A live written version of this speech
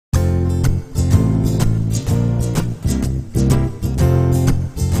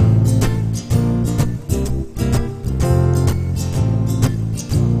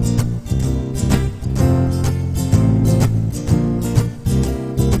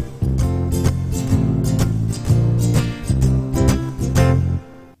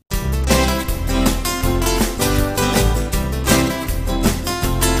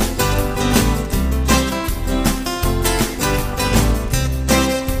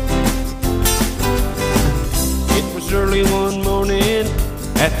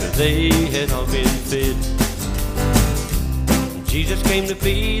after they had all been fed. Jesus came to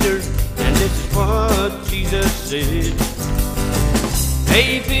Peter, and this is what Jesus said.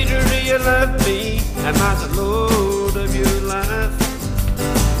 Hey Peter, do you love me? Am I the Lord of your life?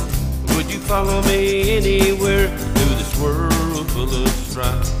 Would you follow me anywhere through this world full of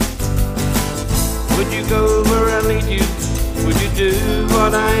strife? Would you go where I lead you? Would you do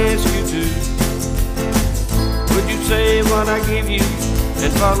what I ask you to? Would you say what I give you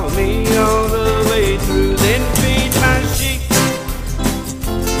and follow me all the way through? Then feed my sheep.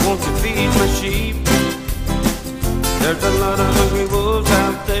 Won't you feed my sheep? There's a lot of hungry wolves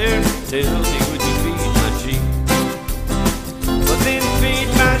out there. Tell me, would you feed my sheep? Well, then feed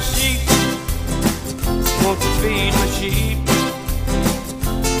my sheep. Won't you feed my sheep?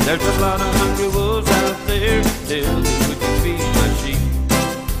 There's a lot of hungry wolves out there. Tell me, would you feed my sheep?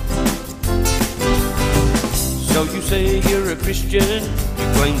 So you say you're a Christian, you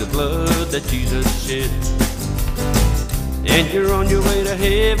claim the blood that Jesus shed, and you're on your way to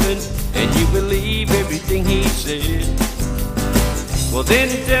heaven, and you believe everything he said. Well then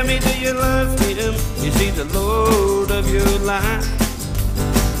tell me, do you love him? Is he the Lord of your life?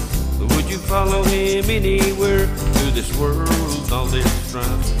 Would you follow him anywhere through this world, all this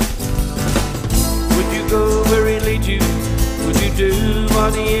strife? Would you go where he leads you? Would you do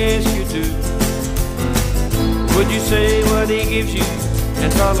what he asks you to? Would you say what he gives you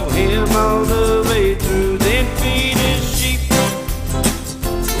and follow him all the way through? Then feed his sheep.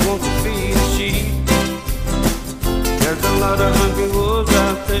 Won't you feed the sheep? There's a lot of hungry wolves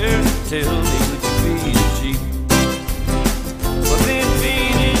out there. Tell me, would you feed the sheep? Well then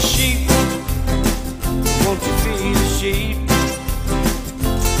feed his sheep. Won't you feed the sheep?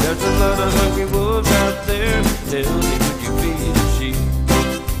 There's a lot of hungry wolves out there. Tell me, would you feed the sheep?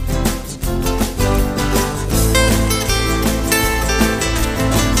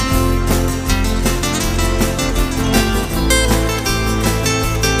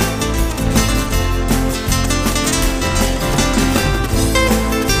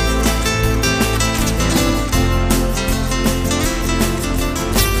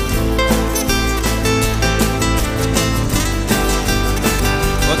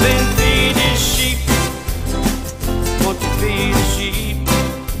 Then feed his sheep. Won't you feed the sheep?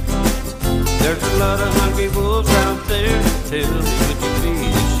 There's a lot of hungry wolves out there. Tell me, would you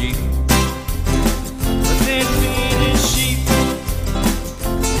feed the sheep?